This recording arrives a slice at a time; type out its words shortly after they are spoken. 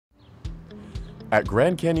At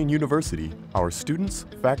Grand Canyon University, our students,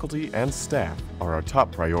 faculty, and staff are our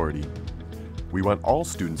top priority. We want all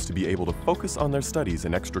students to be able to focus on their studies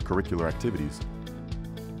and extracurricular activities.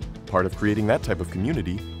 Part of creating that type of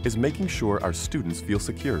community is making sure our students feel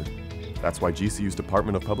secure. That's why GCU's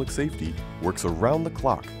Department of Public Safety works around the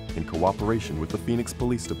clock in cooperation with the Phoenix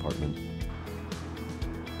Police Department.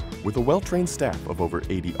 With a well-trained staff of over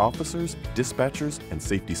 80 officers, dispatchers, and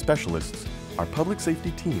safety specialists, our public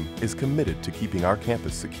safety team is committed to keeping our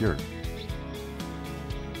campus secure.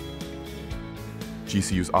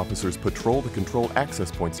 GCU's officers patrol the controlled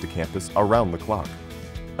access points to campus around the clock.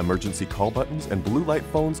 Emergency call buttons and blue light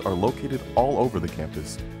phones are located all over the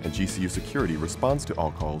campus, and GCU security responds to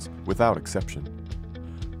all calls without exception.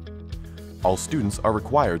 All students are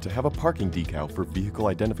required to have a parking decal for vehicle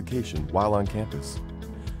identification while on campus.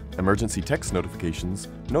 Emergency text notifications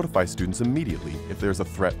notify students immediately if there's a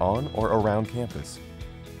threat on or around campus.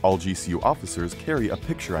 All GCU officers carry a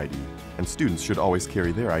picture ID, and students should always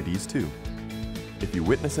carry their IDs too. If you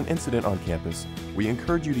witness an incident on campus, we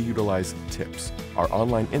encourage you to utilize TIPS, our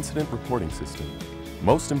online incident reporting system.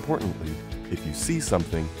 Most importantly, if you see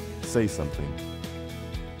something, say something.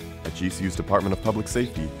 At GCU's Department of Public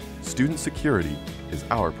Safety, student security is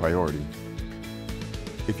our priority.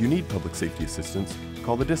 If you need public safety assistance,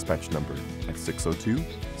 call the dispatch number at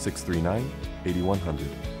 602-639-8100.